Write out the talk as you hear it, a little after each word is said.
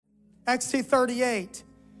Acts 2:38.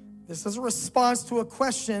 This is a response to a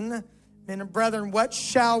question. Men and brethren, what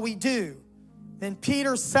shall we do? Then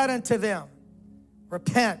Peter said unto them,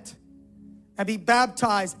 repent and be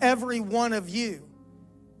baptized, every one of you,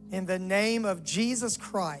 in the name of Jesus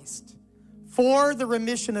Christ, for the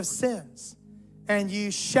remission of sins, and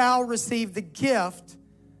you shall receive the gift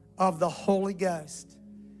of the Holy Ghost.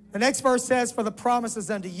 The next verse says, for the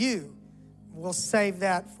promises unto you. We'll save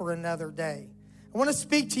that for another day. I want to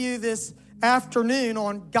speak to you this afternoon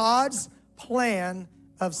on God's plan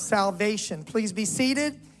of salvation. Please be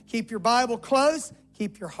seated. Keep your Bible closed.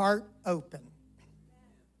 Keep your heart open.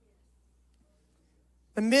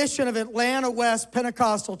 The mission of Atlanta West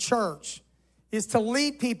Pentecostal Church is to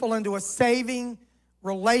lead people into a saving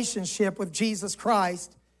relationship with Jesus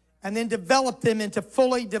Christ and then develop them into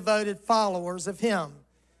fully devoted followers of Him.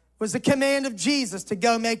 It was the command of Jesus to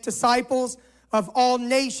go make disciples of all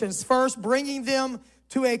nations, first bringing them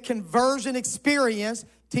to a conversion experience,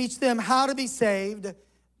 teach them how to be saved,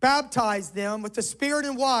 baptize them with the Spirit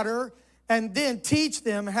and water, and then teach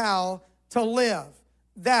them how to live.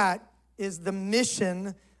 That is the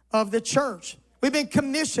mission of the church. We've been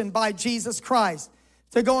commissioned by Jesus Christ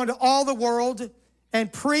to go into all the world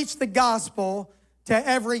and preach the gospel to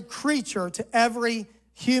every creature, to every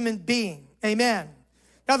human being. Amen.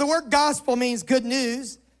 Now, the word gospel means good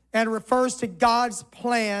news and refers to God's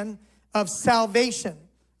plan of salvation.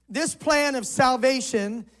 This plan of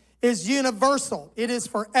salvation is universal. It is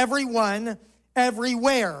for everyone,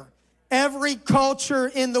 everywhere, every culture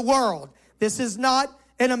in the world. This is not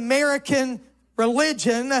an American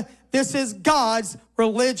religion. This is God's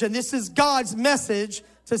religion. This is God's message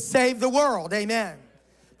to save the world. Amen.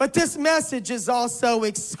 But this message is also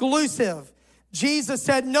exclusive. Jesus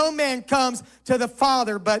said, no man comes to the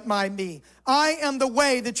Father but by me. I am the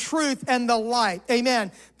way, the truth, and the light.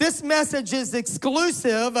 Amen. This message is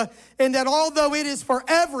exclusive in that although it is for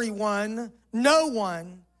everyone, no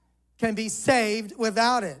one can be saved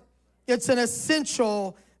without it. It's an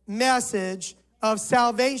essential message of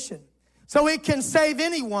salvation. So it can save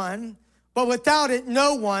anyone, but without it,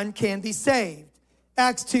 no one can be saved.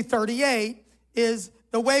 Acts 2:38 is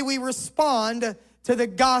the way we respond to the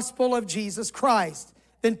gospel of Jesus Christ.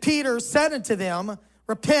 Then Peter said unto them,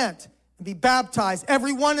 repent and be baptized,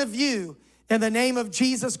 every one of you, in the name of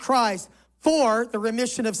Jesus Christ, for the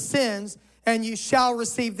remission of sins, and you shall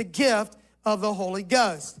receive the gift of the Holy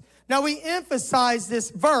Ghost. Now we emphasize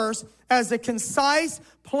this verse as a concise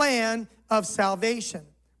plan of salvation,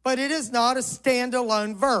 but it is not a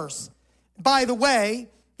standalone verse. By the way,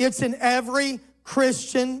 it's in every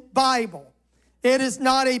Christian Bible. It is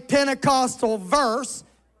not a Pentecostal verse,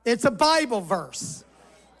 it's a Bible verse.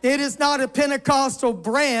 It is not a Pentecostal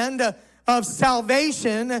brand of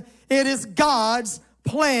salvation, it is God's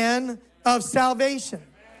plan of salvation.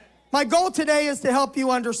 My goal today is to help you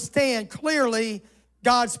understand clearly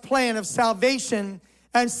God's plan of salvation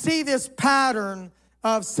and see this pattern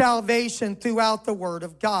of salvation throughout the Word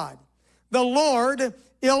of God. The Lord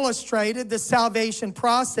illustrated the salvation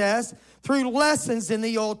process through lessons in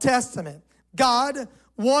the Old Testament. God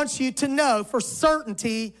wants you to know for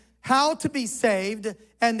certainty how to be saved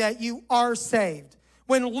and that you are saved.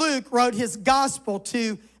 When Luke wrote his gospel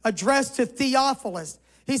to address to Theophilus,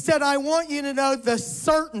 he said, I want you to know the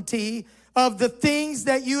certainty of the things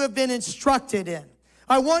that you have been instructed in.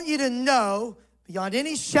 I want you to know beyond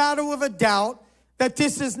any shadow of a doubt that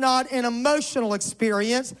this is not an emotional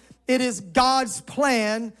experience. It is God's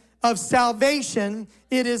plan of salvation.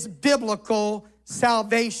 It is biblical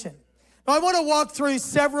salvation. Now, I want to walk through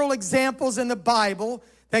several examples in the Bible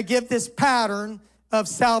that give this pattern of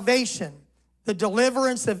salvation. The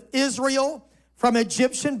deliverance of Israel from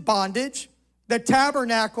Egyptian bondage, the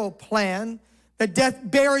tabernacle plan, the death,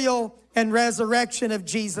 burial, and resurrection of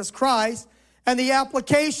Jesus Christ, and the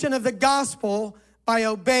application of the gospel by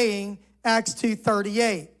obeying Acts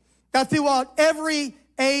 2:38. Now, throughout every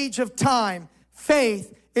age of time,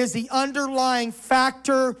 faith is the underlying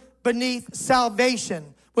factor beneath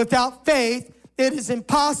salvation. Without faith, it is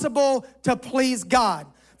impossible to please God.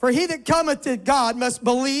 For he that cometh to God must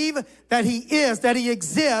believe that he is, that he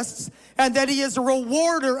exists, and that he is a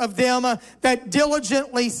rewarder of them that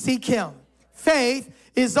diligently seek him. Faith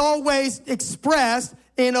is always expressed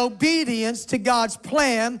in obedience to God's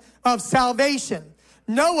plan of salvation.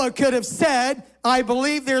 Noah could have said, I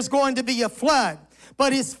believe there's going to be a flood,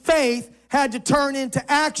 but his faith had to turn into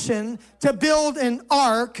action to build an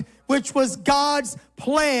ark, which was God's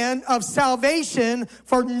plan of salvation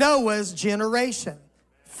for Noah's generation.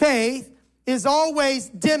 Faith is always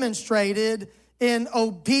demonstrated in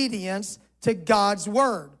obedience to God's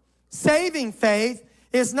word. Saving faith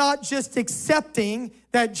is not just accepting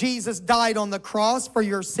that Jesus died on the cross for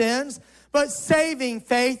your sins, but saving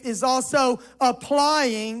faith is also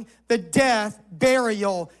applying the death,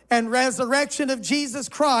 burial, and resurrection of Jesus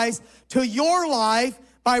Christ to your life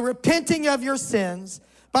by repenting of your sins,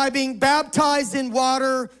 by being baptized in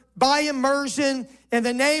water, by immersion in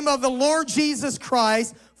the name of the Lord Jesus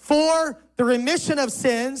Christ for the remission of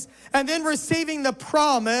sins, and then receiving the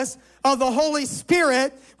promise of the Holy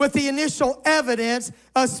Spirit with the initial evidence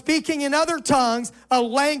of speaking in other tongues, a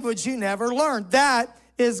language you never learned. That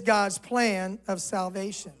is God's plan of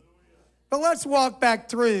salvation. But let's walk back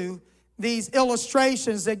through these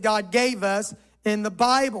illustrations that God gave us in the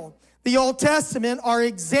Bible. The Old Testament are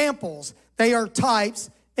examples. They are types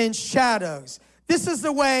and shadows. This is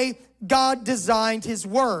the way God designed his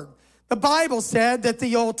word. The Bible said that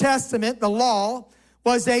the Old Testament, the law,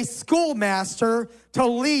 was a schoolmaster to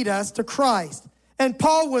lead us to Christ. And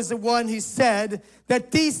Paul was the one who said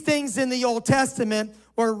that these things in the Old Testament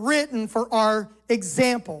were written for our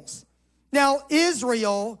examples. Now,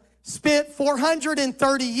 Israel spent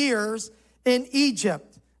 430 years in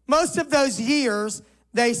Egypt. Most of those years,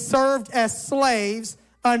 they served as slaves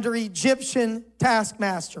under Egyptian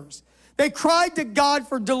taskmasters. They cried to God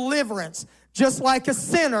for deliverance, just like a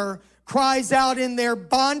sinner cries out in their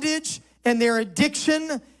bondage and their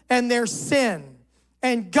addiction and their sin.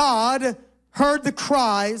 And God heard the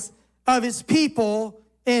cries of his people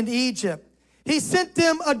in Egypt. He sent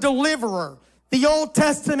them a deliverer, the Old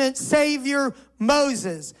Testament Savior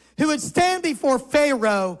Moses, who would stand before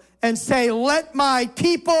Pharaoh and say, "Let my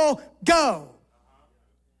people go."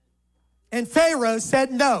 And Pharaoh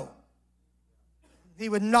said no. He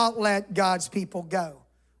would not let God's people go.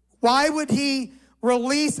 Why would he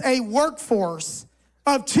release a workforce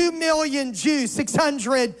of 2 million Jews,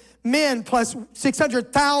 600 men plus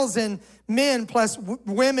 600,000 men plus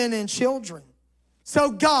women and children?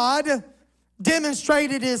 So God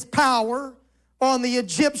demonstrated his power on the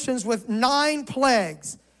Egyptians with 9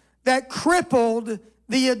 plagues that crippled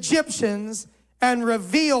the Egyptians and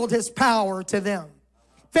revealed his power to them.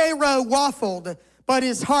 Pharaoh waffled, but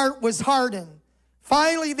his heart was hardened.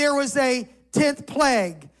 Finally, there was a 10th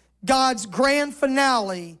plague, God's grand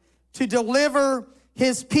finale to deliver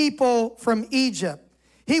his people from Egypt.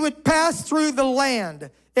 He would pass through the land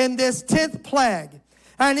in this 10th plague,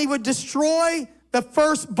 and he would destroy the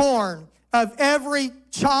firstborn of every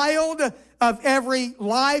child, of every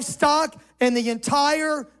livestock in the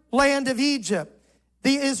entire land of Egypt.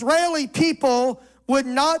 The Israeli people would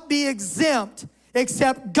not be exempt,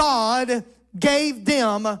 except God gave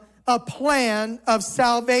them a plan of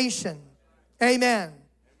salvation. Amen.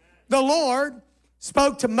 The Lord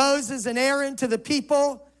spoke to Moses and Aaron, to the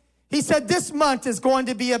people. He said, this month is going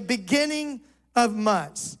to be a beginning of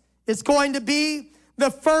months. It's going to be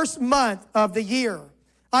the first month of the year.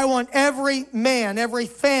 I want every man, every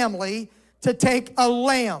family to take a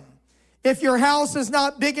lamb. If your house is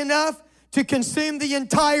not big enough to consume the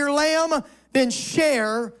entire lamb, then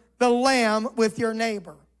share the lamb with your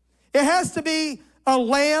neighbor. It has to be a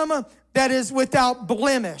lamb that is without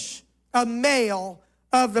blemish, a male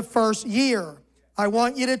of the first year. I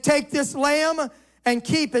want you to take this lamb and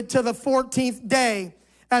keep it to the 14th day.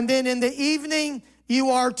 And then in the evening,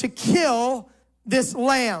 you are to kill this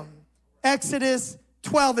lamb. Exodus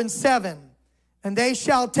 12:7. And they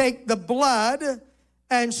shall take the blood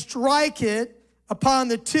and strike it upon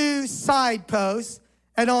the 2 side posts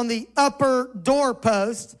and on the upper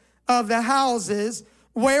doorpost of the houses,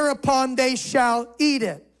 whereupon they shall eat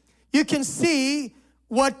it. You can see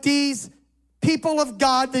what these people of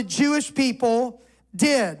God, the Jewish people,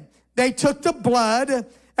 did. They took the blood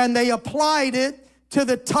and they applied it to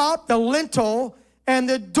the top, the lintel, and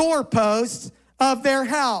the doorposts of their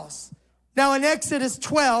house. Now in Exodus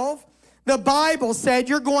 12, the Bible said,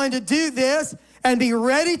 you're going to do this and be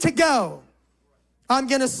ready to go. I'm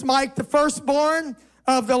going to smite the firstborn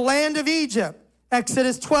of the land of Egypt.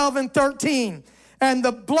 Exodus 12:13. And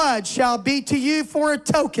the blood shall be to you for a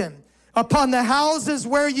token upon the houses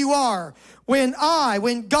where you are.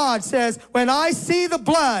 When God says, when I see the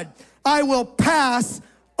blood, I will pass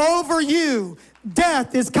over you.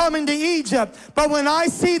 Death is coming to Egypt, but when I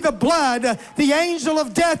see the blood, the angel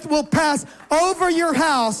of death will pass over your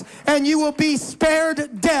house and you will be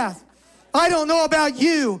spared death. I don't know about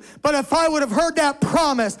you, but if I would have heard that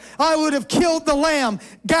promise, I would have killed the lamb,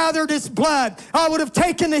 gathered its blood. I would have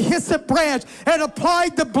taken the hyssop branch and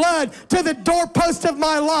applied the blood to the doorpost of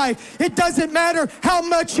my life. It doesn't matter how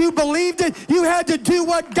much you believed it. You had to do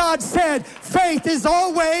what God said. Faith is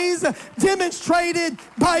always demonstrated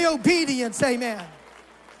by obedience. Amen.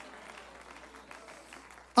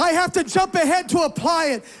 I have to jump ahead to apply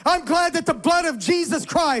it. I'm glad that the blood of Jesus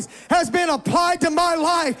Christ has been applied to my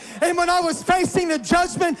life. And when I was facing the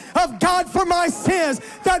judgment of God for my sins,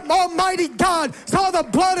 that Almighty God saw the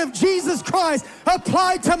blood of Jesus Christ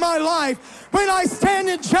applied to my life. When I stand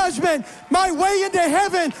in judgment, my way into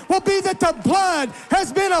heaven will be that the blood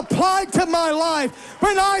has been applied to my life.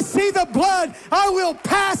 When I see the blood, I will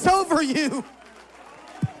pass over you.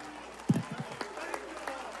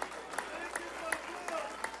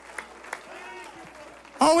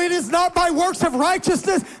 Oh, it is not by works of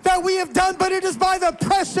righteousness that we have done, but it is by the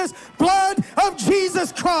precious blood of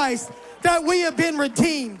Jesus Christ that we have been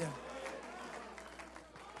redeemed.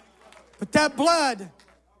 But that blood,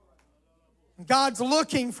 God's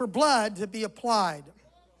looking for blood to be applied.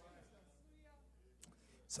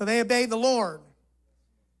 So they obeyed the Lord.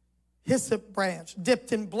 Hyssop branch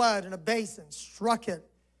dipped in blood in a basin, struck it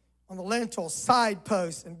on the lintel, side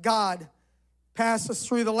post, and God passes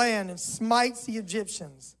through the land and smites the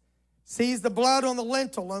Egyptians. Sees the blood on the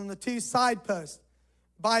lintel, on the two side posts.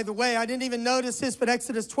 By the way, I didn't even notice this, but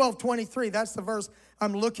Exodus 12:23, that's the verse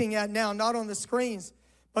I'm looking at now, not on the screens.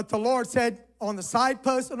 But the Lord said on the side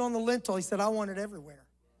post and on the lintel, he said, I want it everywhere.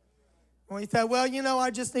 Well, he said, well, you know, I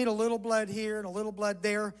just need a little blood here and a little blood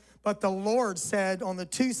there. But the Lord said on the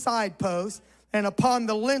two side posts and upon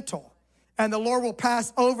the lintel, and the Lord will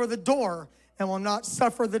pass over the door and will not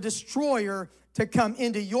suffer the destroyer to come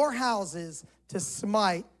into your houses to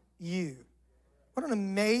smite you. What an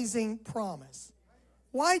amazing promise.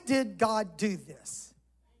 Why did God do this?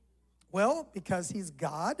 Well, because he's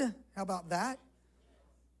God. How about that?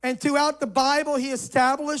 And throughout the Bible, he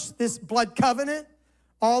established this blood covenant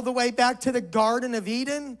all the way back to the Garden of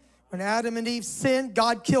Eden. When Adam and Eve sinned,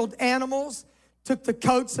 God killed animals, took the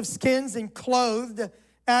coats of skins and clothed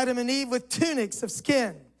Adam and Eve with tunics of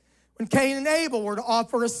skin. When Cain and Abel were to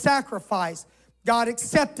offer a sacrifice, God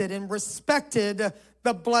accepted and respected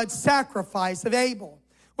the blood sacrifice of Abel.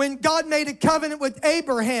 When God made a covenant with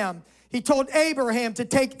Abraham, he told Abraham to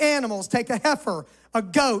take animals, take a heifer, a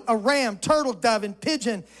goat, a ram, turtle dove, and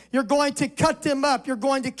pigeon. You're going to cut them up. You're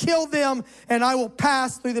going to kill them, and I will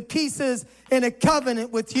pass through the pieces in a covenant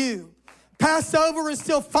with you. Passover is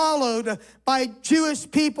still followed by Jewish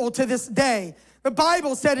people to this day. The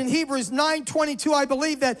Bible said in Hebrews 9:22, I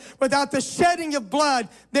believe, that without the shedding of blood,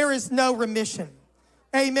 there is no remission.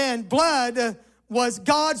 Amen. Blood was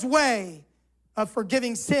God's way of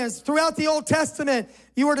forgiving sins. Throughout the Old Testament,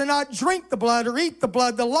 you were to not drink the blood or eat the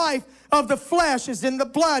blood. The life of the flesh is in the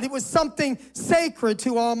blood. It was something sacred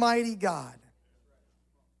to Almighty God.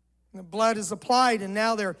 The blood is applied, and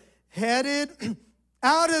now they're headed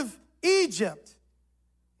out of Egypt.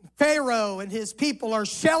 Pharaoh and his people are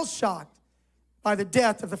shell-shocked by the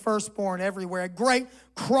death of the firstborn everywhere. A great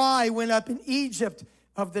cry went up in Egypt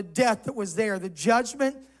of the death that was there, the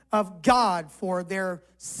judgment of God for their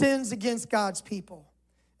sins against God's people.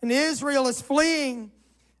 And Israel is fleeing,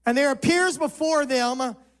 and there appears before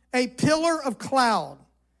them a pillar of cloud.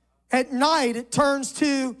 At night, it turns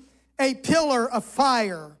to a pillar of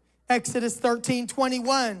fire. Exodus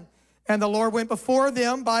 13:21. And the Lord went before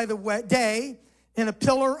them by the day in a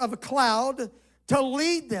pillar of a cloud to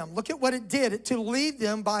lead them. Look at what it did, to lead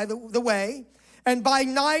them by the way. And by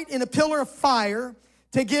night in a pillar of fire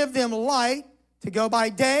to give them light, to go by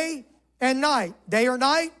day and night. Day or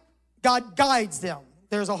night, God guides them.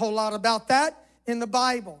 There's a whole lot about that in the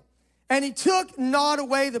Bible. And he took not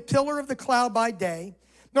away the pillar of the cloud by day,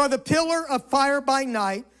 nor the pillar of fire by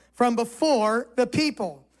night from before the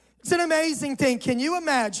people. It's an amazing thing. Can you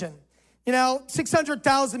imagine?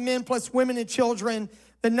 600,000 men plus women and children,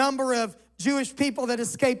 the number of Jewish people that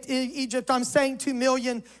escaped Egypt. I'm saying 2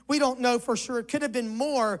 million. We don't know for sure. It could have been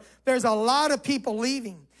more. There's a lot of people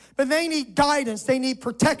leaving. But they need guidance. They need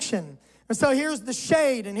protection. And so here's the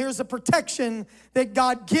shade and here's the protection that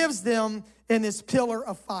God gives them in this pillar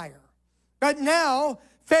of fire. But now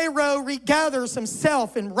Pharaoh regathers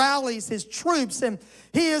himself and rallies his troops, and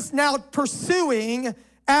he is now pursuing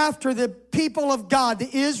after the people of God, the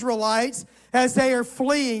Israelites, as they are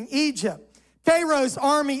fleeing Egypt. Pharaoh's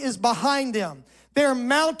army is behind them. There are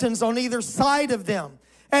mountains on either side of them.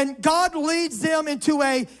 And God leads them into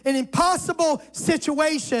an impossible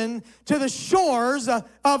situation to the shores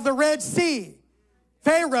of the Red Sea.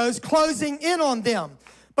 Pharaoh's closing in on them.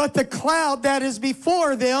 But the cloud that is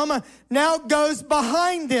before them now goes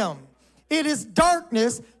behind them. It is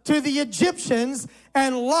darkness to the Egyptians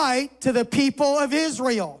and light to the people of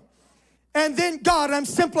Israel. And then God, I'm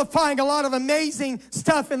simplifying a lot of amazing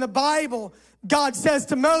stuff in the Bible. God says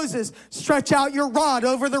to Moses, stretch out your rod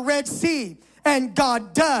over the Red Sea. And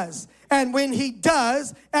God does. And when he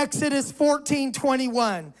does, Exodus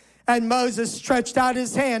 14:21. And Moses stretched out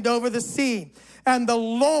his hand over the sea, and the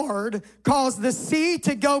Lord caused the sea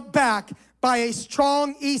to go back by a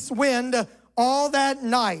strong east wind all that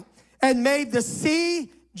night, and made the sea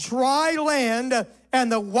dry land, and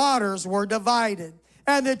the waters were divided.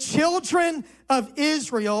 And the children of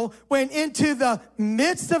Israel went into the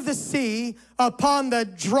midst of the sea upon the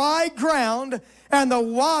dry ground, and the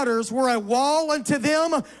waters were a wall unto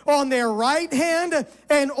them on their right hand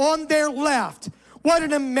and on their left. What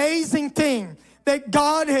an amazing thing that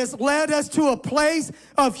God has led us to a place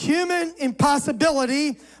of human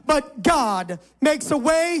impossibility, but God makes a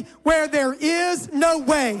way where there is no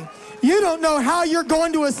way. You don't know how you're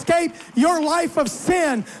going to escape your life of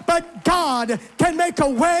sin, but God can make a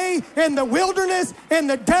way in the wilderness, in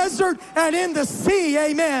the desert, and in the sea.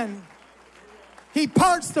 Amen. He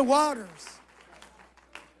parts the waters.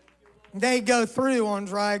 They go through on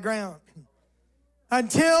dry ground.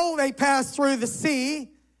 Until they pass through the sea,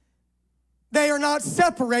 they are not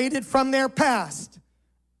separated from their past.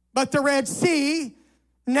 But the Red Sea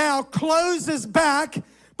now closes back,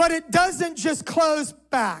 but it doesn't just close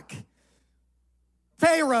back.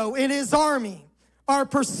 Pharaoh and his army are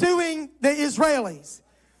pursuing the Israelis.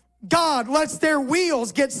 God lets their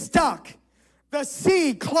wheels get stuck. The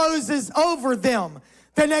sea closes over them.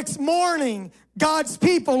 The next morning, God's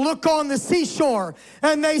people look on the seashore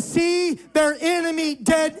and they see their enemy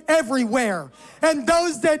dead everywhere. And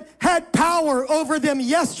those that had power over them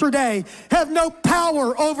yesterday have no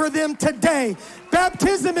power over them today.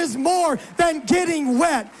 Baptism is more than getting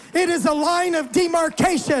wet. It is a line of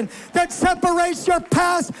demarcation that separates your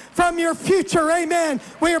past from your future. Amen.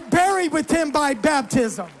 We are buried with him by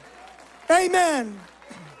baptism. Amen.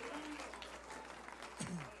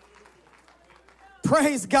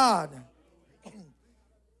 Praise God.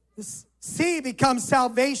 The sea becomes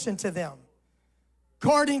salvation to them.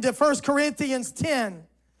 According to 1 Corinthians 10,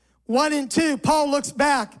 1 and 2, Paul looks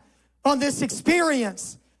back on this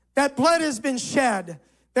experience that blood has been shed.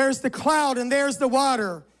 There's the cloud and there's the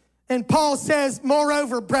water. And Paul says,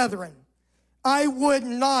 moreover, brethren, I would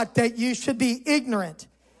not that you should be ignorant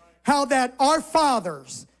how that our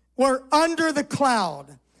fathers were under the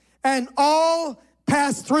cloud and all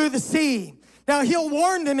passed through the sea. Now, he'll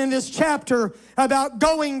warn them in this chapter about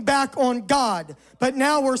going back on God. But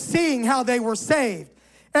now we're seeing how they were saved.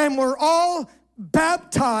 And we're all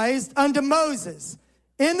baptized unto Moses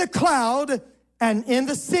in the cloud and in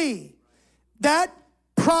the sea. That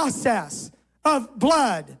process of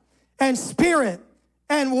blood and spirit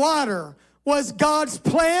and water was God's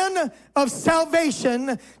plan of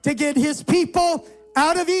salvation to get his people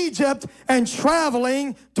out of Egypt and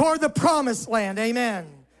traveling toward the promised land. Amen.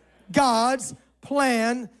 God's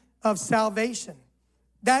plan of salvation.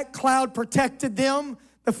 That cloud protected them,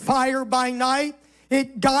 the fire by night.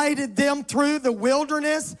 It guided them through the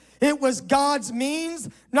wilderness. It was God's means,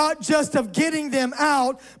 not just of getting them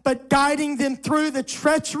out, but guiding them through the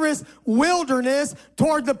treacherous wilderness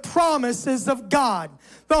toward the promises of God.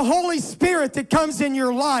 The Holy Spirit that comes in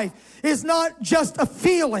your life is not just a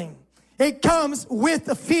feeling. It comes with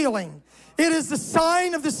a feeling. It is the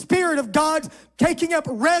sign of the Spirit of God taking up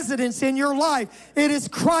residence in your life. It is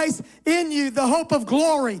Christ in you, the hope of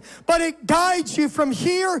glory. But it guides you from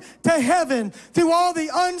here to heaven through all the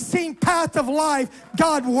unseen path of life.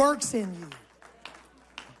 God works in you.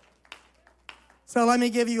 So let me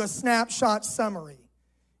give you a snapshot summary.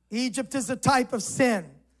 Egypt is a type of sin.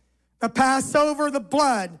 The Passover, the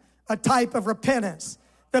blood, a type of repentance.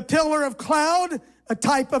 The pillar of cloud, a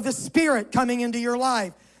type of the Spirit coming into your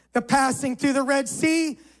life. The passing through the Red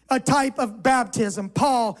Sea, a type of baptism.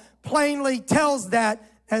 Paul plainly tells that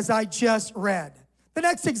as I just read. The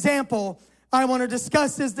next example I want to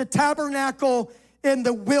discuss is the tabernacle in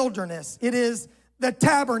the wilderness. It is the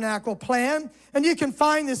tabernacle plan, and you can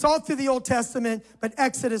find this all through the Old Testament, but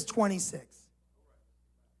Exodus 26.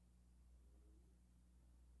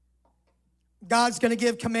 God's going to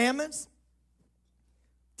give commandments,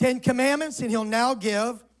 10 commandments, and he'll now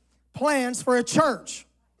give plans for a church.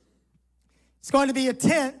 It's going to be a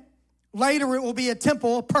tent. Later it will be a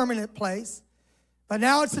temple, a permanent place. But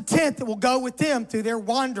now it's a tent that will go with them through their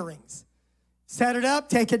wanderings. Set it up,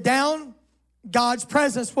 take it down. God's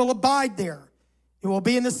presence will abide there. It will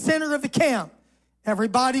be in the center of the camp.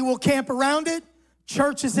 Everybody will camp around it.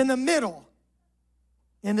 Church is in the middle,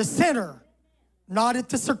 in the center, not at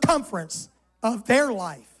the circumference of their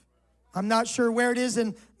life. I'm not sure where it is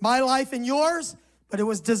in my life and yours, but it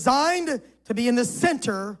was designed to be in the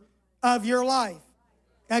center of your life.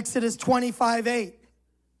 Exodus 25:8.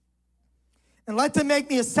 And let them make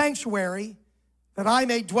me a sanctuary that I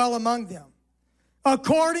may dwell among them.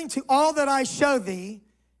 According to all that I show thee,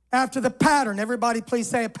 after the pattern. Everybody please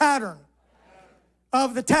say a pattern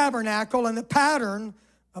of the tabernacle and the pattern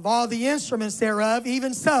of all the instruments thereof,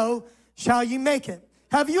 even so shall you make it.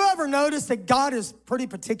 Have you ever noticed that God is pretty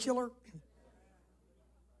particular?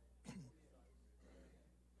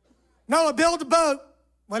 Noah, build a boat.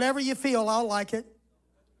 Whatever you feel, I'll like it.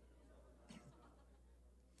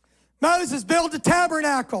 Moses, build a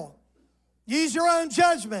tabernacle. Use your own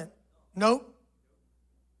judgment. Nope.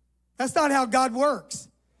 That's not how God works.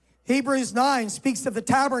 Hebrews 9 speaks of the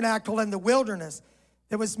tabernacle in the wilderness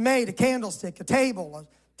that was made, a candlestick, a table of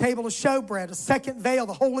showbread, a second veil,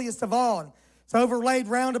 the holiest of all. And it's overlaid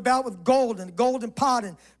round about with gold and a golden pot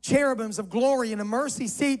and cherubims of glory and a mercy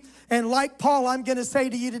seat. And like Paul, I'm going to say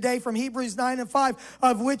to you today from Hebrews 9 and 5,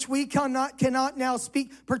 of which we cannot now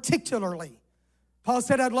speak particularly. Paul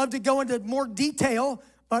said, I'd love to go into more detail,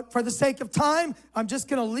 but for the sake of time, I'm just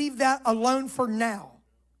going to leave that alone for now.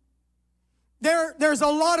 There's a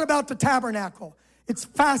lot about the tabernacle. It's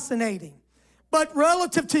fascinating. But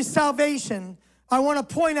relative to salvation, I want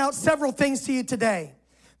to point out several things to you today.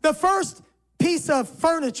 The first piece of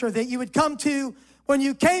furniture that you would come to when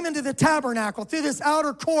you came into the tabernacle through this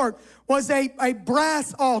outer court was a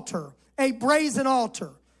brass altar, a brazen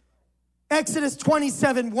altar. Exodus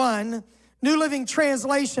 27:1, New Living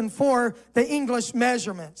Translation for the English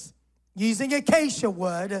measurements. Using acacia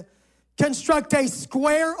wood, construct a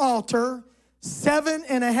square altar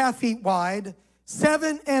 7.5 feet wide,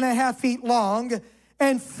 7.5 feet long,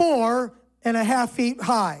 and 4.5 feet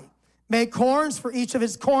high. Make horns for each of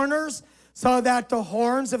its corners so that the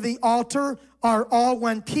horns of the altar are all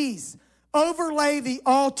one piece. Overlay the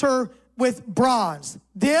altar with bronze.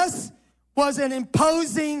 This was an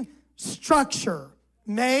imposing structure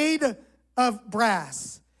made of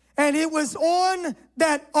brass. And it was on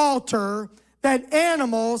that altar that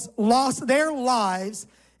animals lost their lives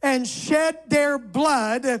and shed their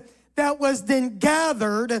blood that was then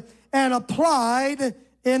gathered and applied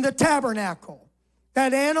in the tabernacle.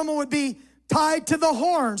 That animal would be tied to the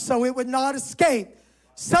horn so it would not escape.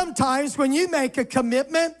 Sometimes when you make a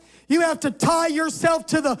commitment, you have to tie yourself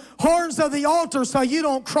to the horns of the altar so you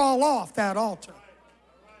don't crawl off that altar.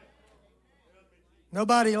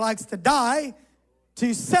 Nobody likes to die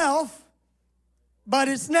to self, but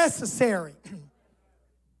it's necessary.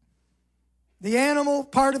 The animal,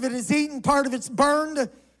 part of it is eaten, part of it's burned.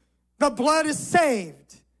 The blood is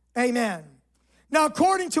saved. Amen. Now,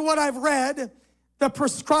 according to what I've read, the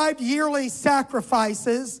prescribed yearly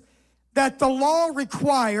sacrifices that the law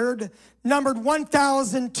required numbered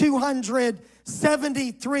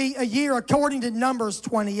 1,273 a year, according to Numbers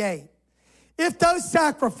 28. If those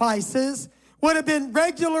sacrifices would have been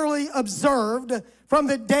regularly observed from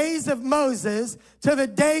the days of Moses to the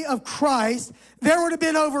day of Christ, there would have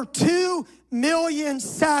been over 2 million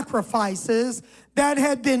sacrifices that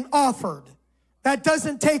had been offered. That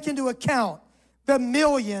doesn't take into account the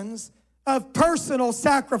millions of personal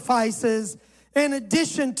sacrifices in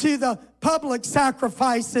addition to the public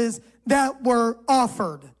sacrifices that were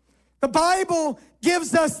offered. The Bible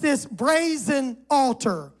gives us this brazen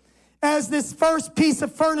altar as this first piece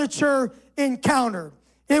of furniture encountered.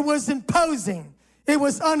 It was imposing. It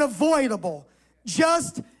was unavoidable.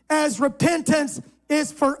 Just as repentance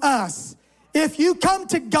is for us. If you come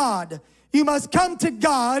to God, you must come to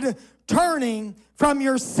God turning from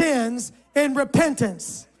your sins in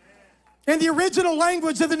repentance. In the original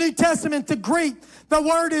language of the New Testament, the Greek, the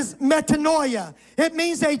word is metanoia. It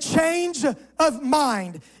means a change of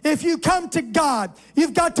mind. If you come to God,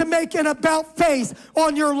 you've got to make an about face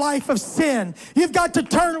on your life of sin. You've got to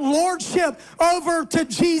turn lordship over to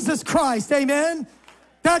Jesus Christ. Amen?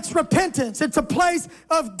 That's repentance. It's a place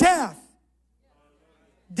of death.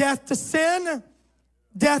 Death to sin,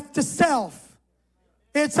 death to self.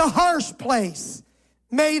 It's a harsh place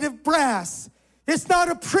made of brass. It's not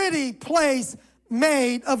a pretty place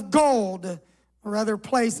made of gold or other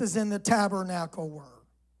places in the tabernacle were.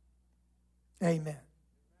 Amen.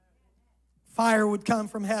 Fire would come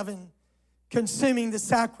from heaven, consuming the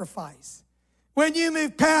sacrifice. When you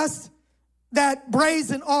move past that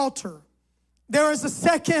brazen altar, there is a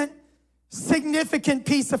second significant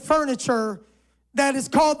piece of furniture that is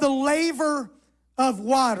called the laver of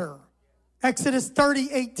water. Exodus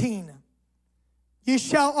 30:18. You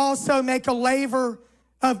shall also make a laver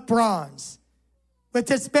of bronze,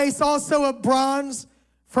 with its base also of bronze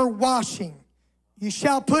for washing. You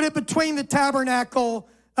shall put it between the tabernacle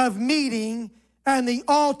of meeting and the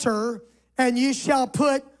altar, and you shall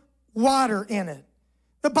put water in it.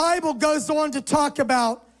 The Bible goes on to talk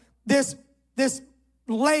about this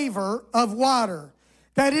laver of water,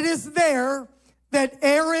 that it is there that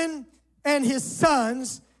Aaron and his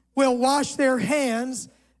sons will wash their hands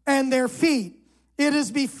and their feet. It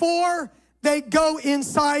is before they go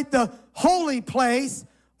inside the holy place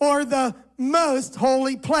or the most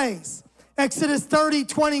holy place. Exodus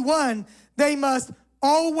 30:21, they must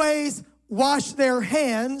always wash their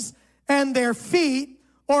hands and their feet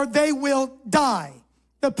or they will die.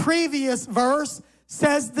 The previous verse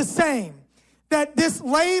says the same, that this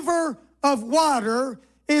laver of water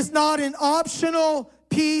is not an optional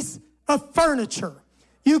piece of furniture.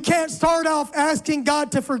 You can't start off asking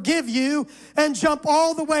God to forgive you and jump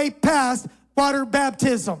all the way past water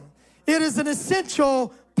baptism. It is an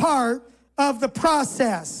essential part of the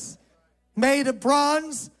process. Made of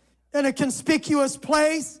bronze in a conspicuous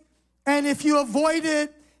place, and if you avoid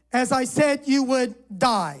it, as I said, you would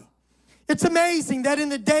die. It's amazing that in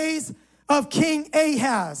the days of King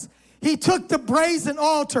Ahaz, he took the brazen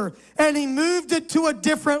altar and he moved it to a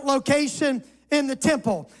different location in the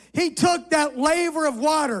temple. He took that laver of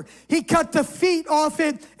water, he cut the feet off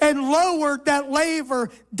it and lowered that laver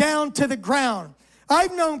down to the ground.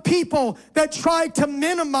 I've known people that tried to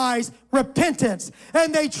minimize repentance,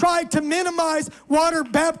 and they tried to minimize water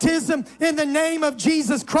baptism in the name of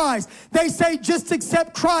Jesus Christ. They say, just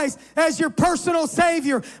accept Christ as your personal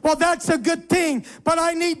Savior. Well, that's a good thing, but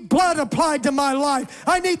I need blood applied to my life.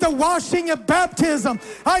 I need the washing of baptism.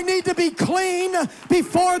 I need to be clean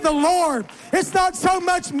before the Lord. It's not so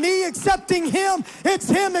much me accepting Him, it's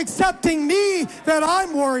Him accepting me that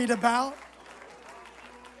I'm worried about.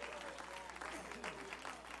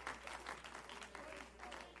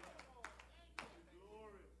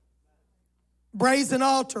 Brazen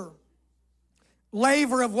altar,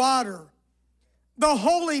 laver of water, the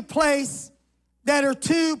holy place that are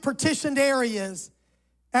two partitioned areas,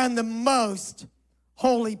 and the most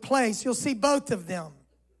holy place. You'll see both of them.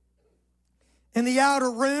 In the outer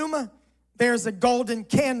room, there's a golden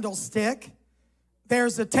candlestick.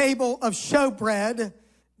 There's a table of showbread.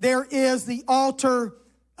 There is the altar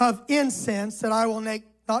of incense that I will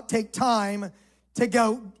not take time to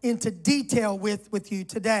go into detail with you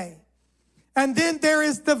today. And then there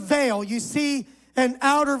is the veil. You see an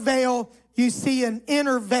outer veil, you see an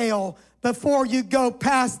inner veil before you go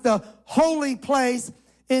past the holy place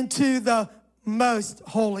into the most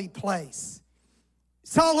holy place.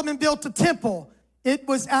 Solomon built a temple. It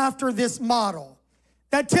was after this model.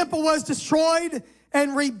 That temple was destroyed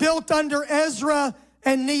and rebuilt under Ezra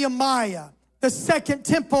and Nehemiah, the second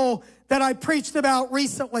temple that I preached about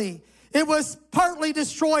recently. It was partly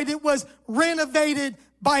destroyed. It was renovated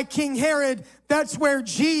by King Herod. That's where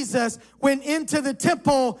Jesus went into the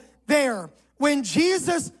temple there. When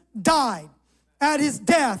Jesus died at his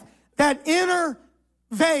death, that inner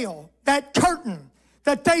veil, that curtain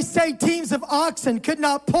that they say teams of oxen could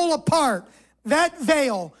not pull apart, that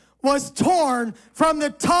veil was torn from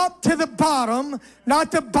the top to the bottom,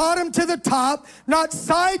 not the bottom to the top, not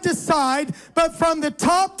side to side, but from the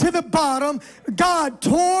top to the bottom. God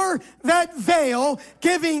tore that veil,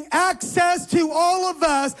 giving access to all of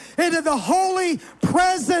us into the holy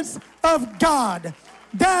presence of God.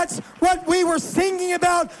 That's what we were singing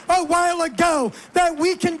about a while ago, that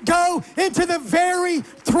we can go into the very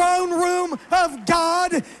throne room of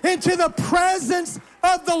God, into the presence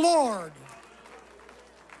of the Lord.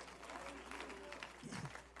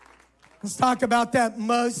 Let's talk about that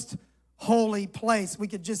most holy place. We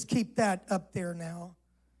could just keep that up there now.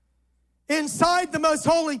 Inside the most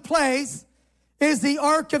holy place is the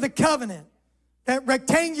Ark of the Covenant, that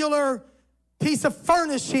rectangular piece of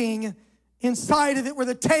furnishing. Inside of it were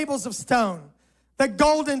the tables of stone, the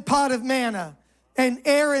golden pot of manna, and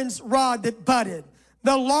Aaron's rod that budded.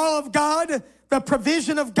 The law of God, the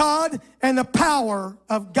provision of God, and the power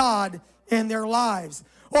of God in their lives.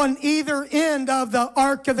 On either end of the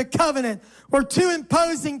Ark of the Covenant were two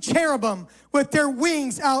imposing cherubim with their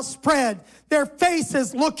wings outspread, their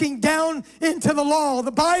faces looking down into the law. The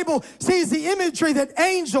Bible sees the imagery that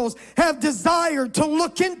angels have desired to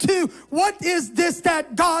look into. What is this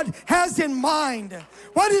that God has in mind?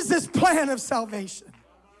 What is this plan of salvation?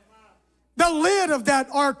 The lid of that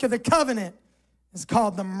Ark of the Covenant is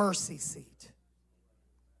called the mercy seat.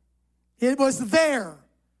 It was there.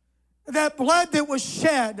 That blood that was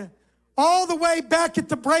shed all the way back at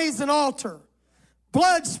the brazen altar.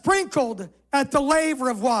 Blood sprinkled at the laver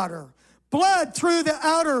of water. Blood through the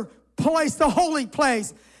outer place, the holy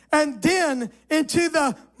place. And then into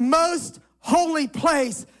the most holy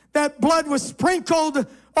place. That blood was sprinkled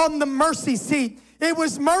on the mercy seat. It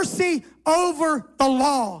was mercy over the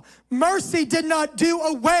law. Mercy did not do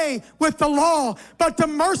away with the law, but the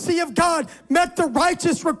mercy of God met the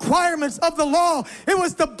righteous requirements of the law. It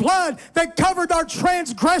was the blood that covered our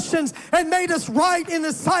transgressions and made us right in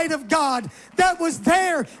the sight of God. That was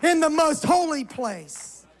there in the most holy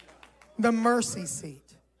place. the mercy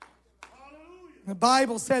seat. The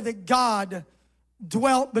Bible said that God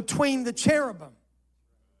dwelt between the cherubim.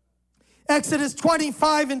 Exodus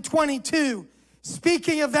 25 and 22,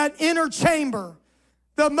 speaking of that inner chamber,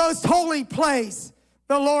 the most holy place,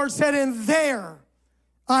 the Lord said, "And there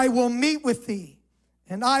I will meet with thee,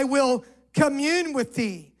 and I will commune with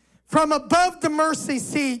thee from above the mercy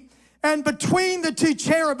seat and between the two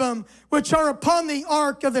cherubim which are upon the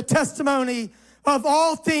ark of the testimony of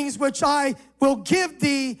all things which I will give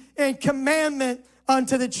thee in commandment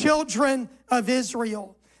unto the children of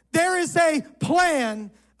Israel." There is a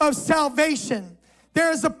plan of salvation. There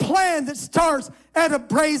is a plan that starts at a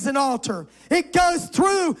brazen altar. It goes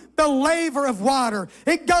through the laver of water.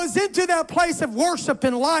 It goes into that place of worship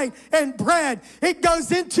and light and bread. It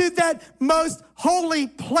goes into that most holy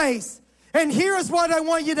place. And here is what I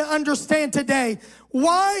want you to understand today.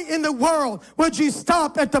 Why in the world would you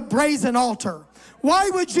stop at the brazen altar?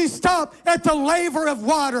 Why would you stop at the laver of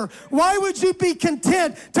water? Why would you be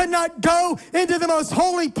content to not go into the most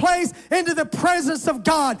holy place, into the presence of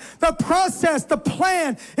God? The process, the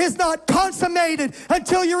plan is not consummated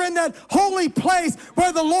until you're in that holy place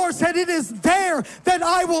where the Lord said, "It is there that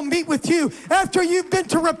I will meet with you." After you've been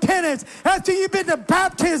to repentance, after you've been to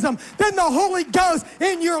baptism, then the Holy Ghost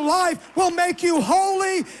in your life will make you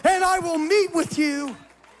holy, and I will meet with you.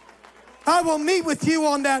 I will meet with you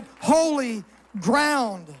on that holy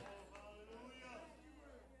ground.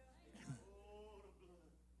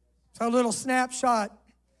 So a little snapshot.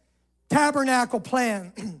 Tabernacle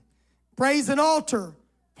plan. Brazen altar,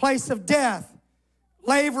 place of death.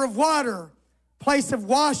 Laver of water, place of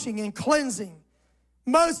washing and cleansing.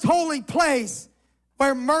 Most holy place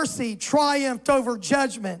where mercy triumphed over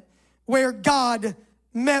judgment, where God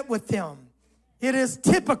met with them. It is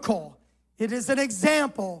typical. It is an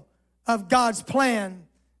example of God's plan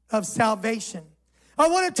of salvation. I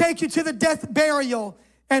want to take you to the death, burial,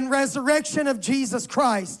 and resurrection of Jesus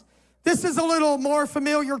Christ. This is a little more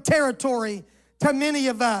familiar territory to many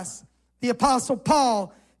of us. The Apostle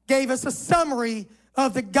Paul gave us a summary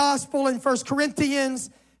of the gospel in 1 Corinthians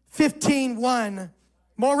 15:1.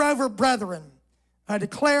 "Moreover, brethren, I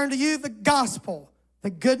declare unto you the gospel, the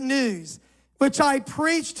good news, which I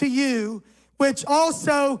preached to you, which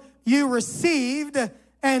also you received,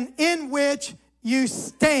 and in which you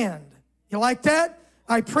stand." You like that?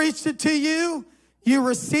 I preached it to you. You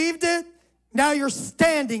received it. Now you're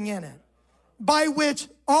standing in it. "By which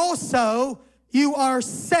also you are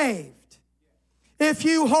saved, if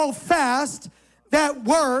you hold fast that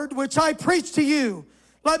word which I preached to you."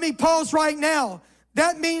 Let me pause right now.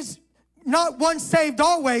 That means not once saved,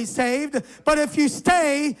 always saved, but if you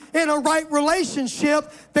stay in a right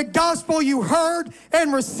relationship, the gospel you heard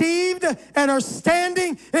and received and are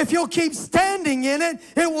standing, if you'll keep standing in it,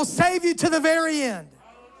 it will save you to the very end.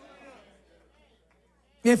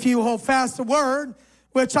 "If you hold fast the word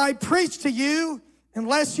which I preached to you,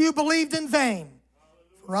 unless you believed in vain.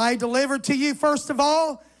 For I delivered to you first of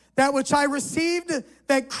all that which I received,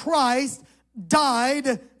 that Christ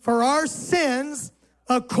died for our sins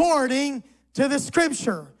according to the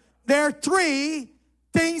scripture." There are three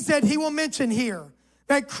things that he will mention here.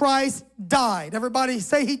 That Christ died. Everybody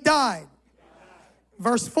say he died.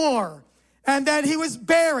 Verse 4. "And that he was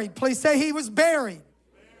buried." Please say he was buried.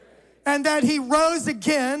 "And that he rose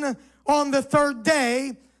again on the third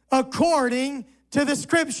day according to the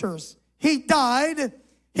scriptures." He died,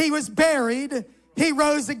 he was buried, he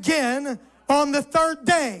rose again on the third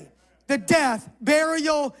day. The death,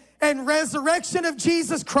 burial, and resurrection of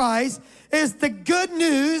Jesus Christ is the good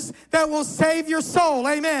news that will save your soul.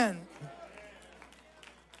 Amen.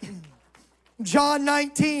 John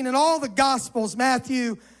 19 and all the Gospels,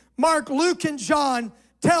 Matthew, Mark, Luke, and John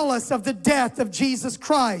tell us of the death of Jesus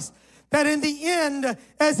Christ. That in the end,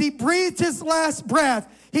 as he breathed his last breath,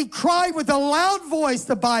 he cried with a loud voice,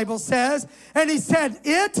 the Bible says, and he said,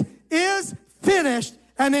 "It is finished."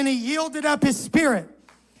 And then he yielded up his spirit.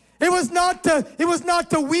 It was not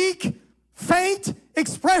the weak, faint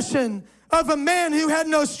expression of a man who had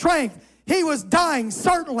no strength. He was dying,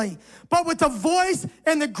 certainly. But with a voice,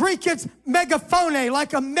 in the Greek it's megaphone,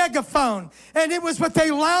 like a megaphone. And it was with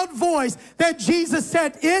a loud voice that Jesus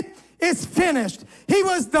said, "It is finished." He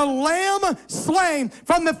was the lamb slain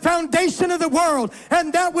from the foundation of the world.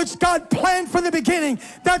 And that which God planned from the beginning,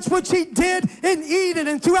 that's what he did in Eden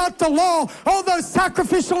and throughout the law. All those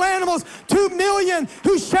sacrificial animals, 2 million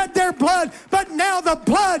who shed their blood. But now the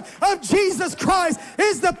blood of Jesus Christ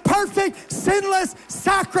is the perfect, sinless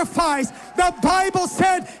sacrifice. The Bible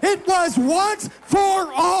said it was once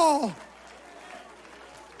for all.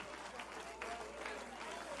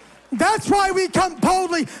 That's why we come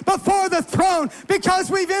boldly before the throne, because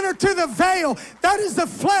we've entered to the veil. That is the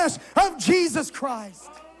flesh of Jesus Christ.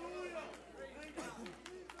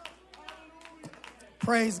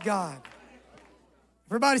 Praise God.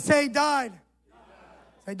 Everybody say he died.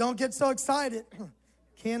 Say, don't get so excited.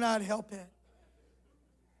 Cannot help it.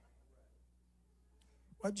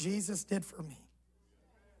 What Jesus did for me.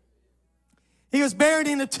 He was buried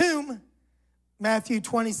in a tomb, Matthew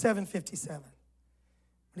 27:57.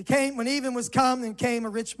 When even was come, then came a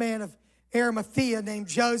rich man of Arimathea named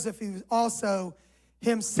Joseph, who also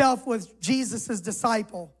himself was Jesus'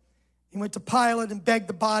 disciple. He went to Pilate and begged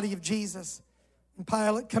the body of Jesus. And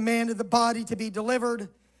Pilate commanded the body to be delivered.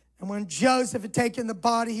 And when Joseph had taken the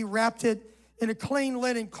body, he wrapped it in a clean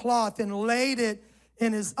linen cloth and laid it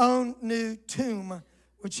in his own new tomb,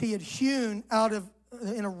 which he had hewn out of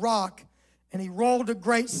in a rock. And he rolled a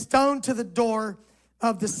great stone to the door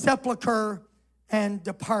of the sepulchre and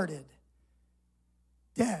departed.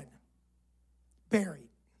 Dead. Buried.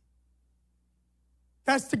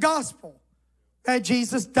 That's the gospel. That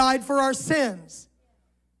Jesus died for our sins.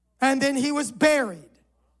 And then he was buried.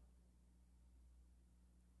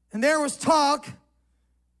 And there was talk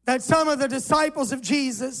that some of the disciples of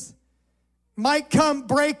Jesus might come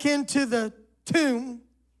break into the tomb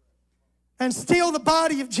and steal the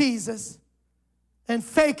body of Jesus and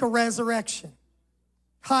fake a resurrection.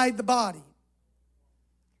 Hide the body.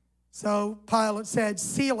 So Pilate said,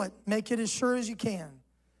 seal it, make it as sure as you can.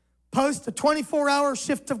 Post a 24-hour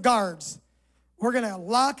shift of guards. We're going to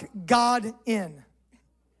lock God in.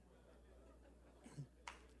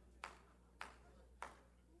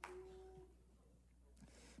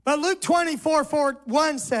 But Luke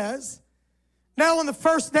 24:1 says, now on the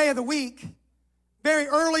first day of the week, very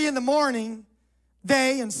early in the morning,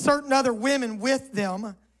 they and certain other women with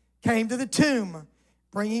them came to the tomb,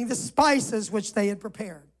 bringing the spices which they had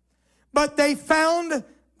prepared. But they found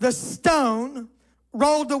the stone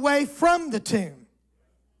rolled away from the tomb.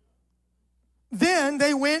 Then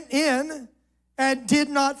they went in and did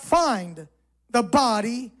not find the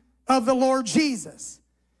body of the Lord Jesus.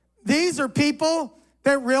 These are people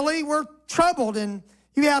that really were troubled, and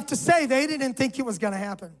you have to say they didn't think it was going to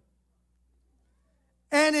happen.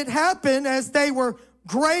 And it happened as they were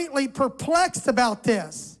greatly perplexed about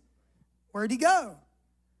this. Where'd he go?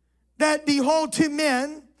 That behold, two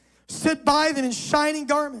men stood by them in shining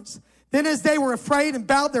garments. Then as they were afraid and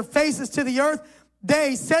bowed their faces to the earth,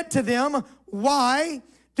 they said to them, why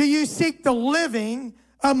do you seek the living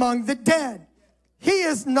among the dead? He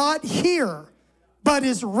is not here, but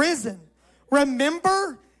is risen.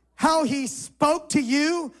 Remember how he spoke to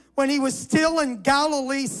you when he was still in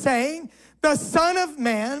Galilee, saying, the Son of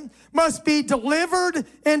Man must be delivered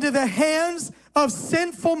into the hands of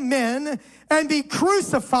sinful men and be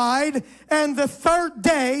crucified, and the third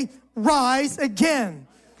day rise again.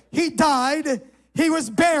 He died, he was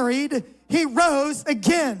buried, he rose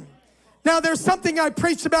again. Now there's something I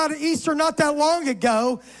preached about at Easter not that long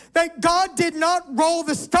ago, that God did not roll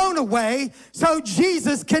the stone away so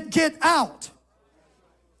Jesus could get out.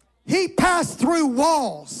 He passed through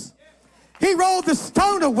walls. He rolled the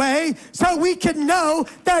stone away so we could know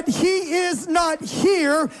that he is not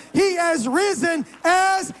here. He has risen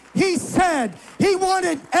as he said. He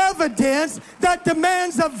wanted evidence that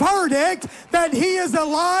demands a verdict that he is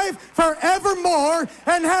alive forevermore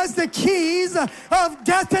and has the keys of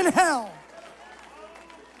death and hell.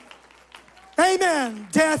 Amen.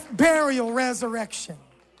 Death, burial, resurrection.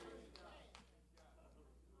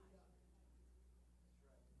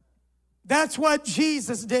 That's what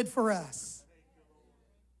Jesus did for us.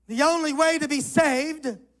 The only way to be saved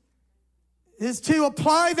is to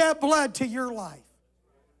apply that blood to your life.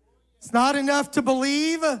 It's not enough to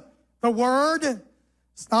believe the word.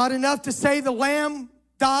 It's not enough to say the lamb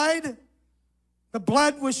died, the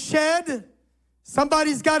blood was shed.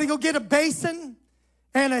 Somebody's got to go get a basin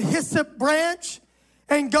and a hyssop branch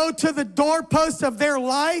and go to the doorpost of their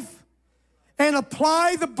life and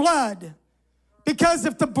apply the blood. Because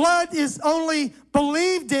if the blood is only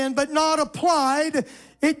believed in but not applied,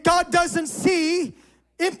 God doesn't see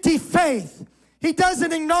empty faith. He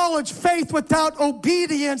doesn't acknowledge faith without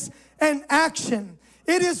obedience and action.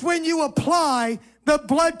 It is when you apply the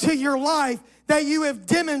blood to your life that you have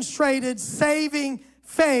demonstrated saving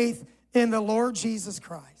faith in the Lord Jesus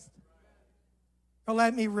Christ. Now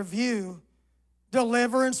let me review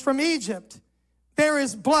deliverance from Egypt. There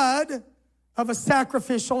is blood of a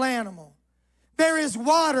sacrificial animal. There is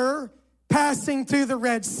water passing through the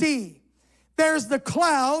Red Sea. There's the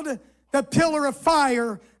cloud, the pillar of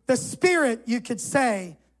fire, the spirit, you could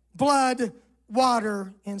say, blood,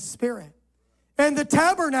 water, and spirit. And the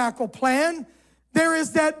tabernacle plan, There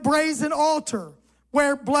is that brazen altar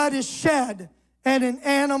where blood is shed and an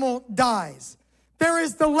animal dies. There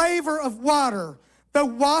is the laver of water, the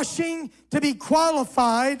washing to be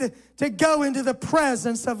qualified to go into the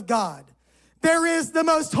presence of God. There is the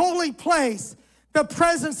most holy place, the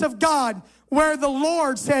presence of God, where the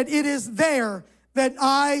Lord said, it is there that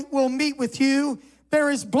I will meet with you. There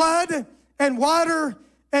is blood and water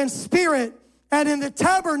and spirit. And in the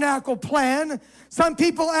tabernacle plan, some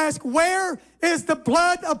people ask, where is the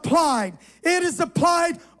blood applied? It is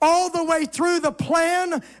applied all the way through the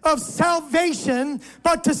plan of salvation,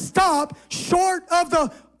 but to stop short of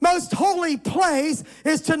the most holy place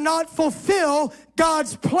is to not fulfill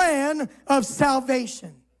God's plan of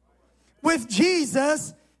salvation. With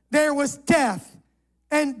Jesus, there was death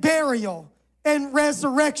and burial and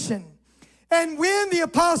resurrection. And when the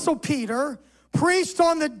Apostle Peter preached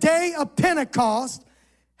on the day of Pentecost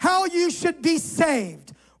how you should be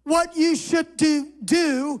saved, what you should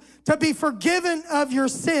do to be forgiven of your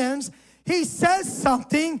sins, he says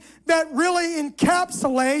something that really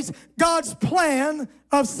encapsulates God's plan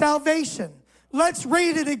of salvation. Let's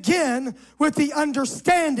read it again with the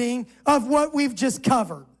understanding of what we've just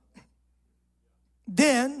covered.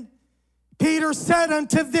 Then Peter said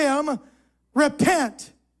unto them,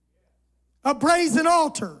 repent. A brazen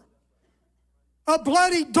altar, a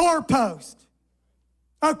bloody doorpost,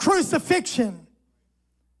 a crucifixion,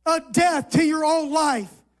 a death to your old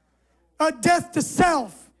life, a death to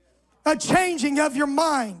self, a changing of your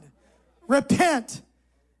mind. Repent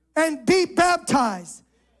and be baptized,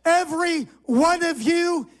 every one of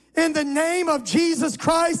you, in the name of Jesus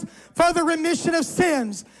Christ for the remission of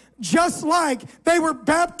sins, just like they were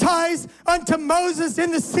baptized unto Moses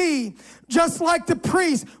in the sea, just like the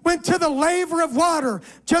priest went to the laver of water,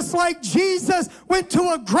 just like Jesus went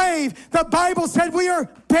to a grave. The Bible said we are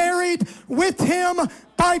buried with him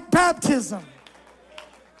by baptism.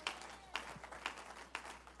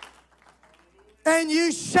 And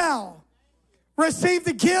you shall receive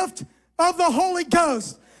the gift of the Holy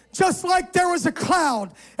Ghost. Just like there was a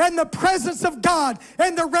cloud and the presence of God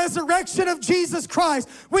and the resurrection of Jesus Christ,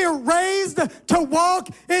 we are raised to walk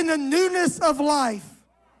in the newness of life.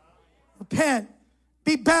 Repent,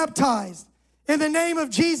 be baptized in the name of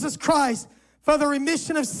Jesus Christ for the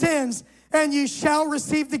remission of sins, and you shall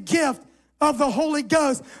receive the gift of the Holy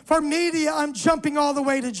Ghost. For media, I'm jumping all the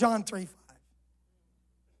way to John 3:5.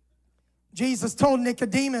 Jesus told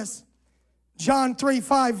Nicodemus, John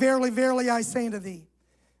 3:5, verily, verily, I say unto thee,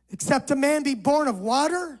 except a man be born of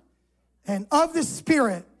water and of the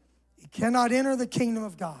Spirit, he cannot enter the kingdom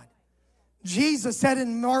of God. Jesus said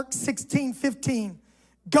in Mark 16:15,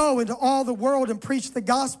 go into all the world and preach the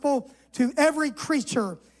gospel to every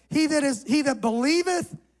creature. He that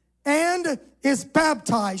believeth and is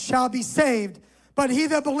baptized shall be saved, but he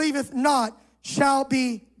that believeth not shall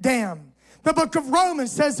be damned. The book of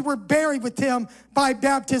Romans says we're buried with him by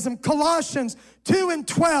baptism. Colossians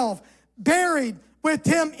 2:12, buried with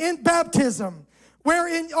him in baptism,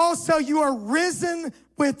 wherein also you are risen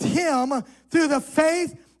with him through the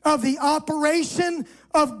faith of the operation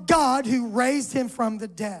of God who raised him from the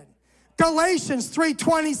dead. Galatians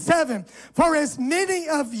 3:27, for as many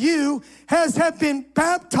of you as have been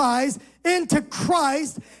baptized into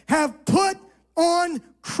Christ have put on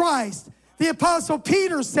Christ. The Apostle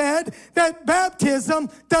Peter said that baptism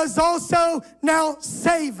does also now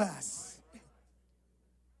save us.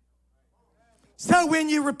 So when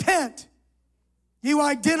you repent, you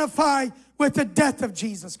identify with the death of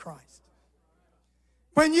Jesus Christ.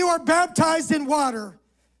 When you are baptized in water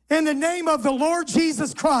in the name of the Lord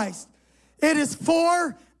Jesus Christ, it is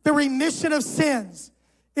for the remission of sins.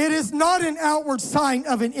 It is not an outward sign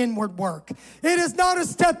of an inward work. It is not a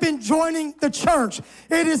step in joining the church.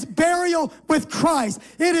 It is burial with Christ.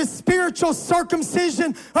 It is spiritual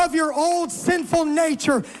circumcision of your old sinful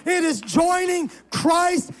nature. It is joining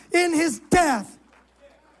Christ in his death.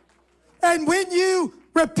 And when you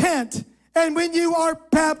repent and when you are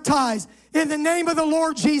baptized in the name of the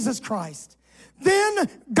Lord Jesus Christ, then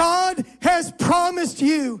God has promised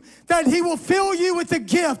you that he will fill you with the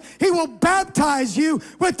gift. He will baptize you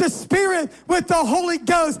with the Spirit, with the Holy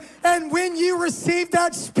Ghost. And when you receive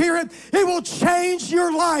that Spirit, it will change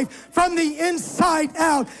your life from the inside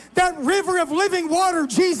out. That river of living water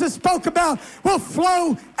Jesus spoke about will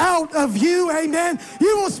flow out of you, amen.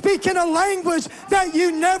 You will speak in a language that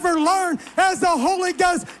you never learned as the Holy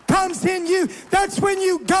Ghost comes in you. That's when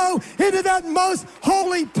you go into that most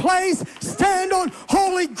holy place, stand on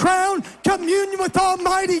holy ground, communion with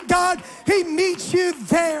Almighty God. He meets you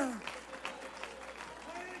there.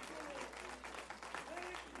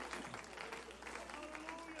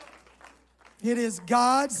 It is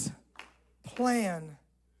God's plan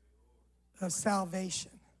of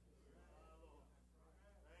salvation.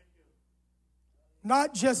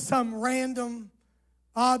 Not just some random,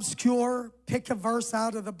 obscure, pick a verse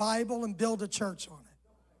out of the Bible and build a church on it.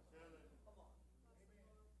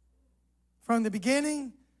 From the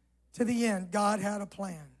beginning to the end, God had a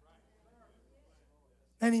plan.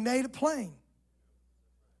 And he made it plain.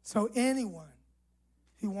 So anyone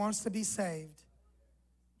who wants to be saved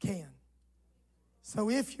can. So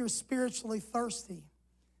if you're spiritually thirsty,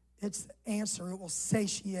 it's the answer. It will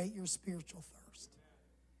satiate your spiritual thirst.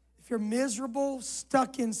 If you're miserable,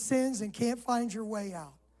 stuck in sins, and can't find your way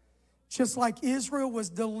out, just like Israel was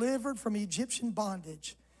delivered from Egyptian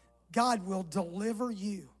bondage, God will deliver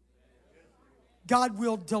you. God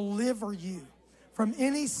will deliver you from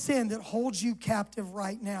any sin that holds you captive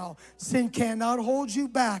right now. Sin cannot hold you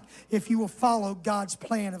back if you will follow God's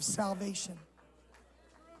plan of salvation.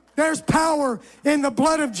 There's power in the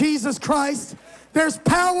blood of Jesus Christ. There's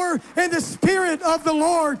power in the Spirit of the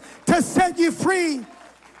Lord to set you free.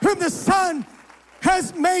 Whom the Son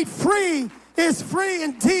has made free is free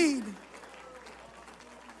indeed.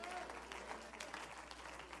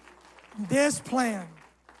 This plan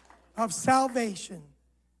of salvation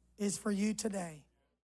is for you today.